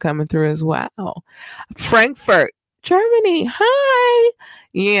appreciate you for coming through as well. Frankfurt, Germany. Hi.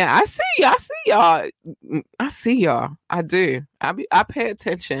 Yeah, I see y'all. I see y'all. I do. I pay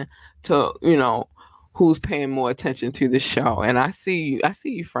attention to, who's paying more attention to the show. And I see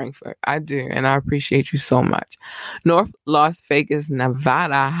you, Frankfurt. I do. And I appreciate you so much. North Las Vegas,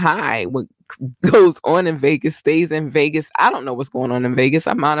 Nevada. Hi. What goes on in Vegas stays in Vegas. I don't know what's going on in Vegas.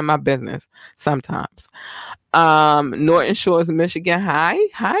 I'm minding my business sometimes. Norton Shores, Michigan. Hi,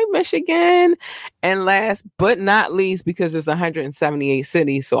 Michigan. And last but not least, because it's 178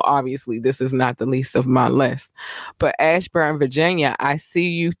 cities, so obviously this is not the least of my list, but Ashburn, Virginia. I see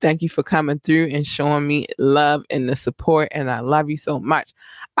you. Thank you for coming through and showing me love and the support, and I love you so much.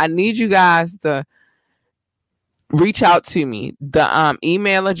 I need you guys to reach out to me. The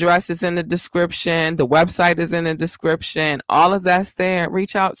email address is in the description. The website is in the description. All of that's there.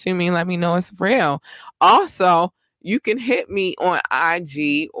 Reach out to me. Let me know it's real. Also, you can hit me on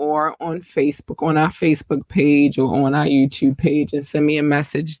IG or on Facebook, on our Facebook page or on our YouTube page, and send me a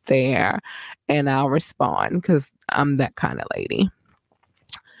message there, and I'll respond because I'm that kind of lady.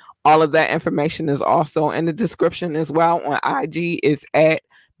 All of that information is also in the description as well. On IG is at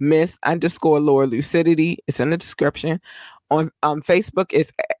Miss_Laura Lucidity. It's in the description. On Facebook,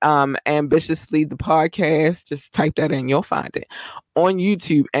 it's Ambitiously the Podcast. Just type that in, you'll find it. On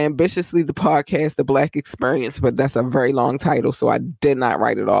YouTube, Ambitiously the Podcast, The Black Experience, but that's a very long title, so I did not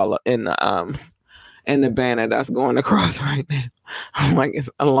write it all in the banner that's going across right now. I'm like, it's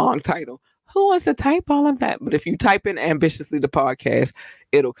a long title. Who wants to type all of that? But if you type in Ambitiously the Podcast,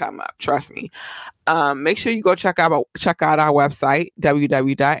 it'll come up. Trust me. Make sure you go check out our website,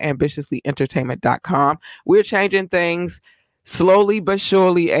 www.ambitiouslyentertainment.com. We're changing things slowly but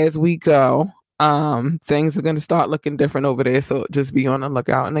surely as we go. Things are going to start looking different over there, so just be on the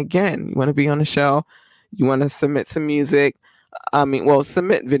lookout. And again, you want to be on the show, you want to submit some music.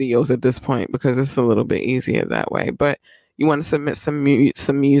 Submit videos at this point because it's a little bit easier that way. But you want to submit some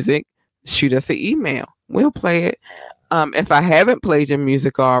music, shoot us an email. We'll play it. If I haven't played your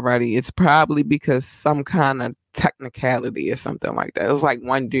music already, it's probably because some kind of technicality or something like that. It was like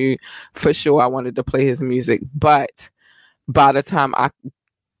one dude, for sure, I wanted to play his music, but by the time I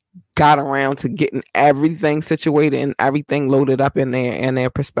got around to getting everything situated and everything loaded up in their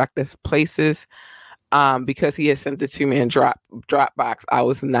prospective places, because he had sent it to me in Dropbox, I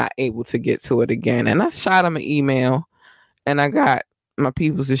was not able to get to it again. And I shot him an email, and I got my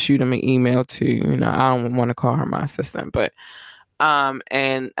people to shoot him an email too. I don't want to call her my assistant, but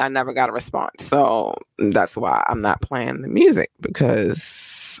and I never got a response. So that's why I'm not playing the music,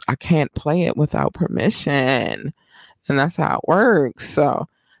 because I can't play it without permission, and that's how it works. So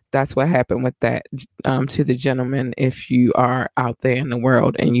that's what happened with that. To the gentleman, if you are out there in the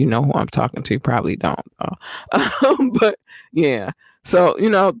world and you know who I'm talking to, probably don't. But yeah. So,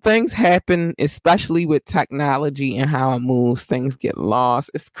 things happen, especially with technology and how it moves. Things get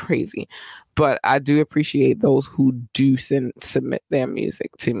lost. It's crazy. But I do appreciate those who do submit their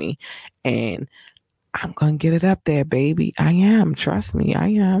music to me. And I'm going to get it up there, baby. I am. Trust me, I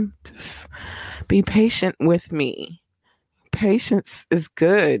am. Just be patient with me. Patience is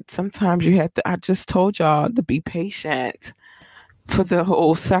good. Sometimes you have to, I just told y'all to be patient for the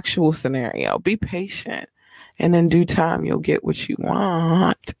whole sexual scenario. Be patient. And in due time, you'll get what you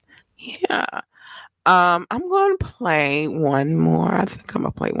want. Yeah. I'm going to play one more. I think I'm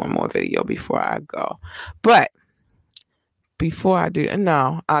going to play one more video before I go. But before I do,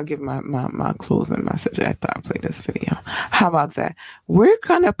 no, I'll give my closing message after I play this video. How about that? We're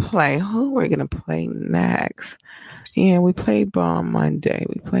going to play, who we're going to play next? Yeah, we played Bomb Monday.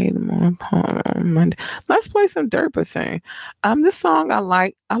 We played them on Monday. Let's play some Durpa Sing. This song I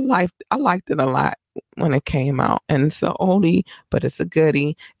liked it a lot. when it came out. And it's an oldie, but it's a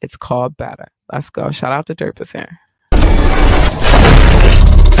goodie. It's called Better. Let's go. Shout out to Dirt Percent.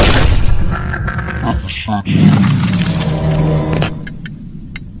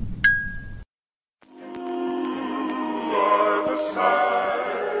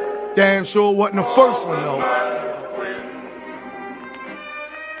 Damn sure wasn't the first one though.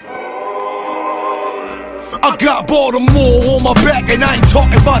 I got Baltimore on my back, and I ain't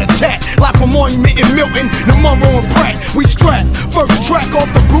talking about attack. Like from Monument and Milton, the Monroe and Pratt. We strapped, first track off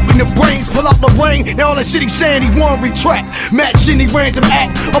the boot in the brains. Pull out the rain, and all that shit he saying he won't retract. Matt Shinny random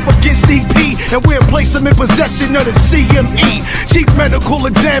act up against EP, and we'll place him in possession of the CME. Chief medical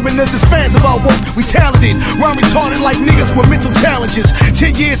examiners is fans of our work. We talented, rhyme retarded like niggas with mental challenges.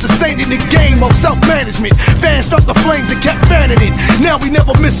 10 years sustained in the game of self-management. Fans felt the flames and kept fanning it. Now we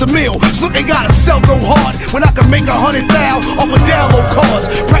never miss a meal. Slick ain't gotta sell no hard. When I can make 100,000 off of download cars.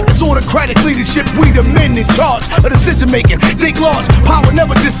 Practice autocratic leadership, we the men in charge of decision making. Think large, power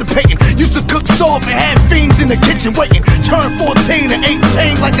never dissipating. Used to cook soft and had fiends in the kitchen waiting. Turn 14 to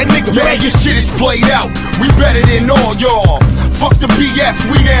 18 like a nigga. Yeah, your shit is played out. We better than all y'all. Fuck the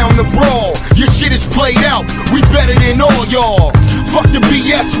BS, we down the brawl. Your shit is played out. We better than all y'all. Fuck the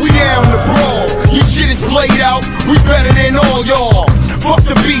BS, we down the brawl. Your shit is played out. We better than all y'all. Fuck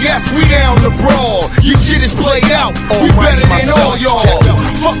the BS, we down the brawl. Your shit is played out. We better than all y'all.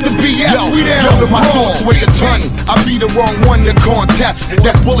 Fuck the BS, we down the brawl. My thoughts weigh a ton. I be the wrong one to contest.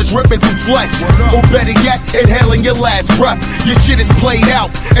 That bullets ripping through flesh. Or better yet, inhaling your last breath. Your shit is played out.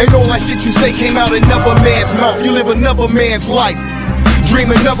 And all that shit you say came out another man's mouth. You live another man's life.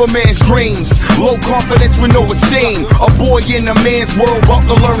 Dream another man's dreams. Low confidence with no esteem. A boy in a man's world about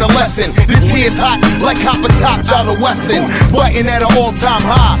to learn a lesson. This here's hot like copper tops out of Wesson. Biting at an all-time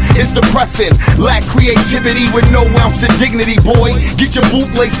high, it's depressing. Lack creativity with no ounce of dignity, boy. Get your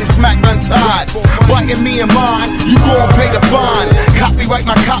bootlaces smacked untied. Biting me and mine, you gon' pay the fine. Copyright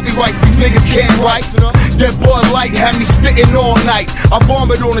my copyrights, these niggas can't write. That Bud Light had me spitting all night. I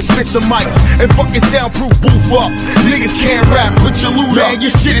vomit on a spit some mics and fucking soundproof booth up. Niggas can't rap, put your loot up. Man,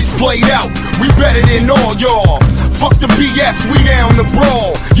 your shit is played out. We better than all y'all. Fuck the BS, we down the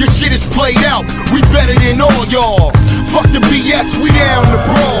brawl. Your shit is played out. We better than all y'all. Fuck the BS, we down the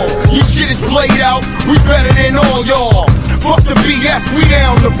brawl. Your shit is played out. We better than all y'all. Fuck the BS, we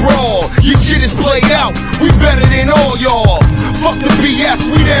down the brawl. Your shit is played out. We better than all y'all. Fuck the BS,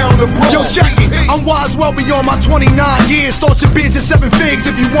 we down the brawl. Yo, check it. I'm wise well beyond my 29 years. Start your bids at 7 figs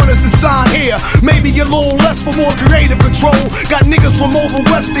if you want us to sign here. Maybe a little less for more creative control. Got niggas from over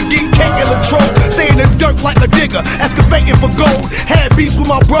west that get cake and control. Stay in the dirt like a digger, excavating for gold. Had beef with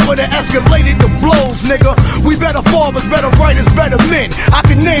my brother that escalated the blows, nigga. We better fathers, better writers, better men. I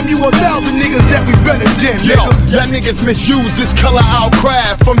can name you 1,000 niggas that we better than, nigga. Yo, y'all niggas misuse this color out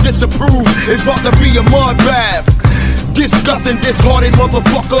craft. From disapprove, it's about to be a mud bath. Disgusting, disheartened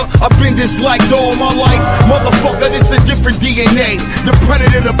motherfucker. I've been disliked all my life. Motherfucker, this a different DNA. The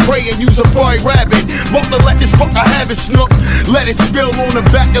predator to prey and use a furry rabbit. About to let this fucker have it, snook. Let it spill on the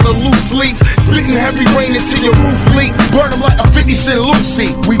back of the loose leaf. Spitting heavy rain into your roof leak. Burn him like a 50 Cent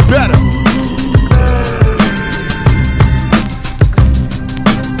Lucy. We better.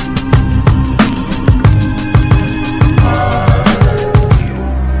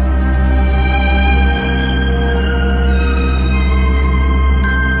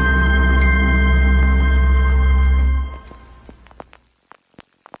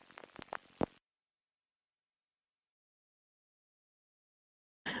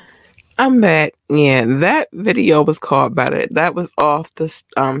 I'm back. Yeah, that video was called Better. That was off the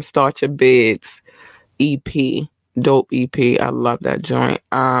Start Your Bids EP. Dope EP. I love that joint.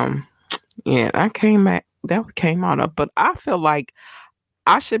 Yeah, that came out of, but I feel like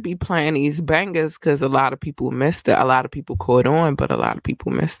I should be playing these bangers because a lot of people missed it. A lot of people caught on, but a lot of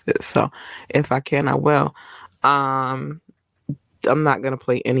people missed it. So if I can, I will. I'm not gonna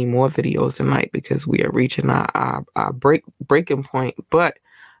play any more videos tonight because we are reaching our breaking point. But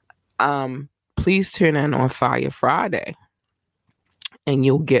please tune in on Fire Friday and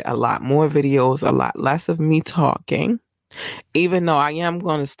you'll get a lot more videos, a lot less of me talking, even though I am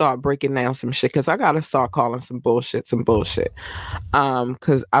going to start breaking down some shit because I got to start calling some bullshit.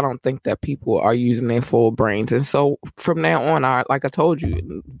 Because I don't think that people are using their full brains. And so from now on, like I told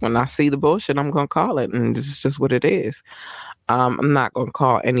you, when I see the bullshit, I'm going to call it. And this is just what it is. I'm not going to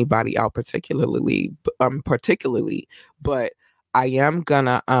call anybody out particularly, but I am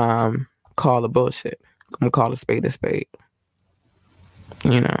gonna call the bullshit. I'm gonna call a spade,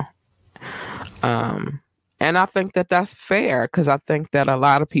 you know. And I think that that's fair, because I think that a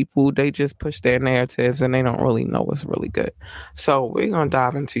lot of people, they just push their narratives and they don't really know what's really good. So we're going to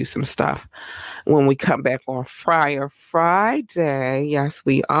dive into some stuff when we come back on Friday. Yes,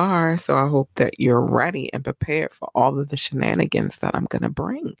 we are. So I hope that you're ready and prepared for all of the shenanigans that I'm going to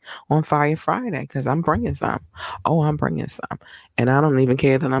bring on Fire Friday, because I'm bringing some. Oh, I'm bringing some. And I don't even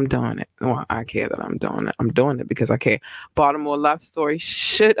care that I'm doing it. Well, I care that I'm doing it. I'm doing it because I care. Baltimore Love Story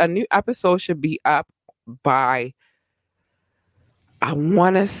a new episode should be up by, I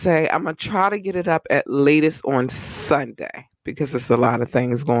want to say, I'm going to try to get it up at latest on Sunday, because there's a lot of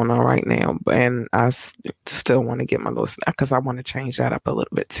things going on right now. And I still want to get my little snack, because I want to change that up a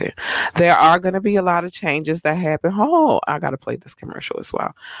little bit too. There are going to be a lot of changes that happen. Oh, I got to play this commercial as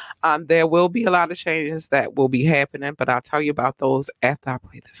well. There will be a lot of changes that will be happening, but I'll tell you about those after I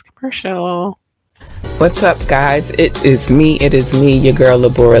play this commercial. What's up, guys? It is me, your girl,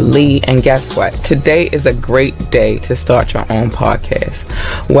 Labora Lee. And guess what? Today is a great day to start your own podcast.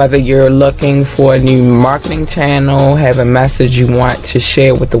 Whether you're looking for a new marketing channel, have a message you want to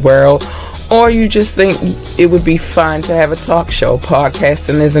share with the world, or you just think it would be fun to have a talk show,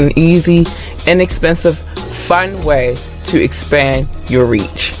 podcasting is an easy, inexpensive, fun way to expand your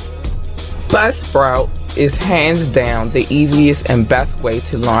reach. Buzzsprout is hands down the easiest and best way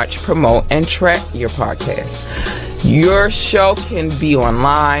to launch, promote, and track your podcast. Your show can be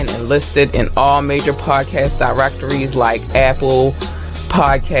online and listed in all major podcast directories like Apple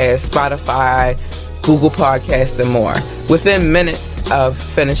Podcasts, Spotify, Google Podcasts, and more within minutes of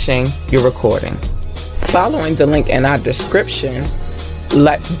finishing your recording. Following the link in our description,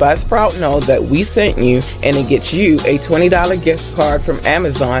 let Buzzsprout know that we sent you, and it gets you a $20 gift card from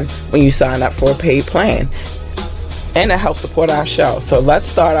Amazon when you sign up for a paid plan. And it helps support our show. So let's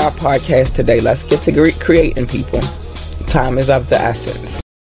start our podcast today. Let's get to creating, people. Time is of the essence.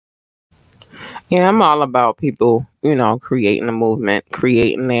 Yeah, I'm all about people, creating a movement,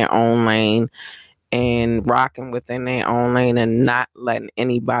 creating their own lane, and rocking within their own lane and not letting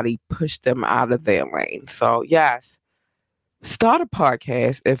anybody push them out of their lane. So, yes. Start a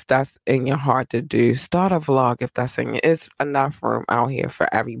podcast if that's in your heart to do. Start a vlog if that's in your. It's enough room out here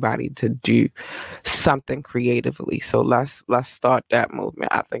for everybody to do something creatively. So let's start that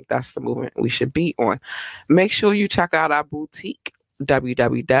movement. I think that's the movement we should be on. Make sure you check out our boutique,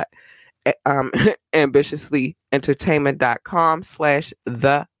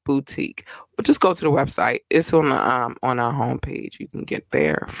 www.ambitiously-entertainment.com/theboutique. Or just go to the website. It's on our homepage. You can get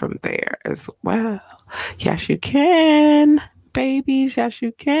there from there as well. Yes, you can, babies. Yes,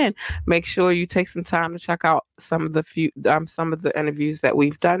 you can. Make sure you take some time to check out some of the interviews that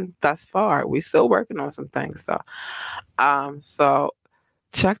we've done thus far. We're still working on some things, so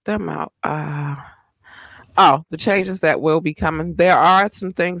check them out. The changes that will be coming. There are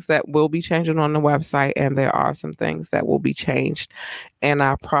some things that will be changing on the website, and there are some things that will be changed in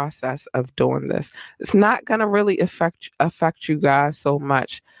our process of doing this. It's not going to really affect you guys so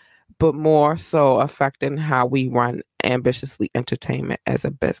much, but more so affecting how we run Ambitiously Entertainment as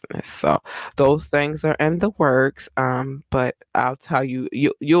a business. So those things are in the works. But I'll tell you,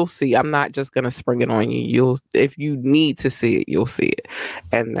 you'll see. I'm not just gonna spring it on you. If you need to see it, you'll see it,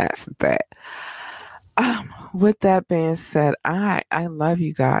 and that's that. With that being said, I love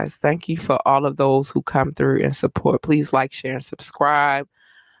you guys. Thank you for all of those who come through and support. Please like, share, and subscribe.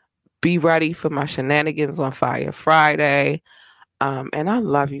 Be ready for my shenanigans on Fire Friday. And I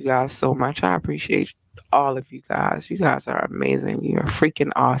love you guys so much. I appreciate all of you guys. You guys are amazing. You're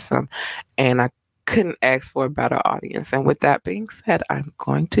freaking awesome. And I couldn't ask for a better audience. And with that being said, I'm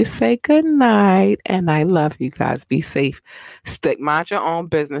going to say good night. And I love you guys. Be safe. Mind your own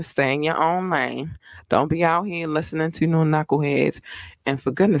business. Stay in your own lane. Don't be out here listening to no knuckleheads. And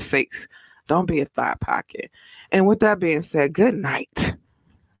for goodness sakes, don't be a thought pocket. And with that being said, good night.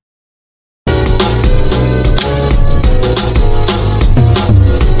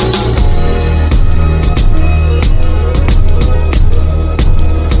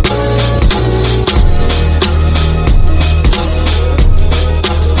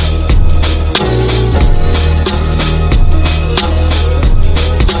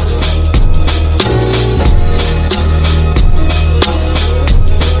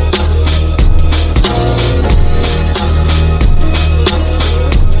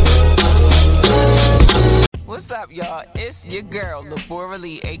 your girl, Labora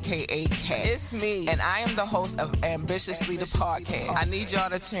Lee, a.k.a. K. It's me, and I am the host of Ambitiously the Podcast. I need y'all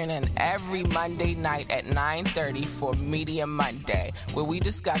to tune in every Monday night at 9:30 for Media Monday, where we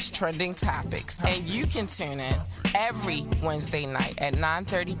discuss trending topics. And you can tune in every Wednesday night at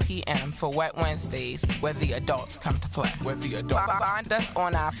 9:30 p.m. for Wet Wednesdays, where the adults come to play. Find us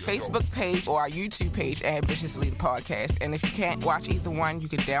on our Facebook page or our YouTube page, Ambitiously the Podcast. And if you can't watch either one, you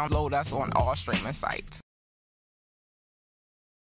can download us on all streaming sites.